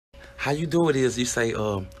How you do it is you say,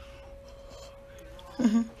 Blac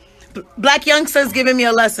Youngsta is giving me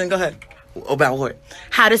a lesson. Go ahead. About what?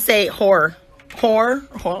 How to say whore. Whore?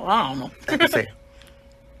 Whore? I don't know. You say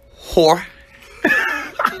whore.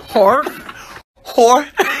 Whore? Whore?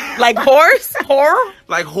 Like horse? Whore?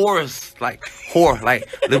 Like horse. Like whore. Like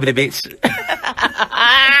little bit of bitch.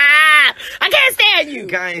 I can't stand you.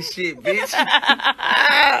 Guy ain't shit, bitch.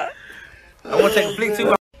 I want to take a flick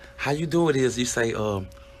too. How you do it is you say,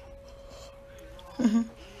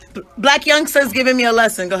 Blac Youngsta is giving me a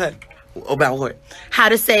lesson. Go ahead. About what? How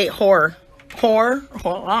to say whore. Whore?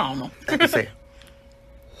 Whore? I don't know. You say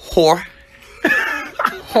whore.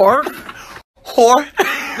 Whore? Whore?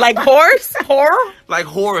 Like horse? Whore? Like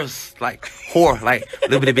horse. Like whore. Like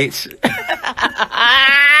little bit of bitch.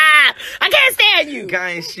 I can't stand you. Guy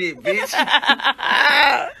ain't shit, bitch.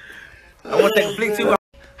 I want to take a flick too.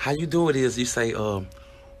 How you do it is you say,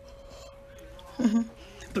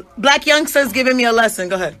 Blac Youngsta is giving me a lesson.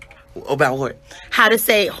 Go ahead. About what? How to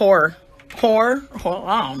say whore. Whore? Whore?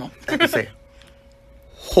 I don't know. You say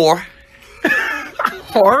whore.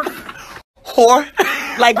 Whore? Whore?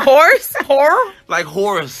 Like horse? Whore? Like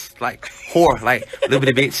horse. Like whore. Like little bit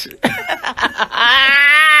of bitch.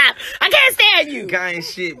 I can't stand you. Guy ain't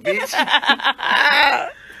shit, bitch. I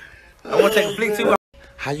want to take a flick too.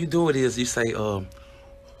 How you do it is you say,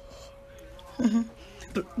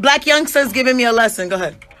 Blac Youngsta is giving me a lesson. Go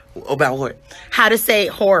ahead. About what? How to say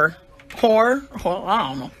whore. Whore? Whore? I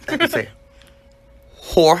don't know. You say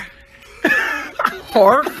whore.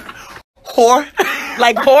 Whore? Whore?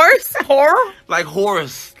 Like horse? Whore? Like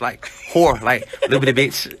horse. Like whore. Like little bit of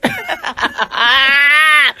bitch.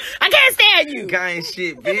 I can't stand you. Guy ain't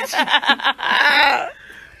shit, bitch. I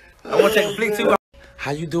want to take a flick too.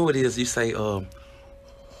 How you do it is you say,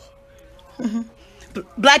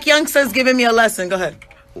 Blac Youngsta is giving me a lesson. Go ahead.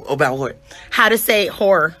 About what? How to say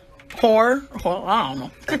whore. Whore? Whore? I don't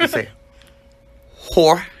know. You say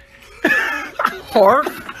whore. Whore?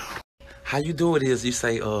 How you do it is you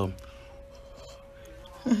say, Blac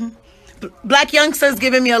Youngsta is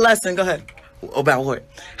giving me a lesson. Go ahead. About what?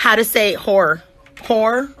 How to say whore.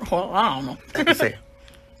 Whore? Whore? I don't know. You say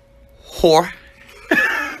whore.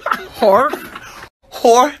 Whore?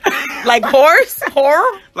 Whore? Like horse?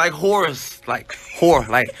 Whore? Like horse. Like whore.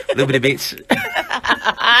 Like little bit of bitch.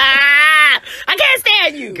 I can't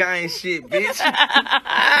stand you. Guy ain't shit, bitch.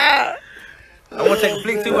 I want to take a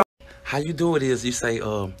flick too. How you do it is you say,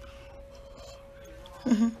 Blac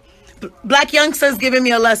Youngsta is giving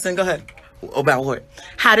me a lesson. Go ahead. About what?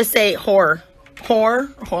 How to say whore. Whore?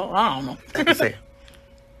 Whore? I don't know. You say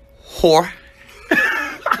whore.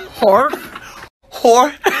 Whore?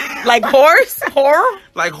 Whore? Like horse? Whore?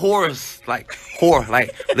 Like horse. Like whore.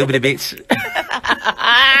 Like little bit of bitch.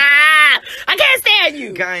 I can't stand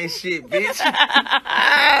you. Guy ain't shit, bitch.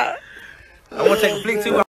 I want to take a flick too.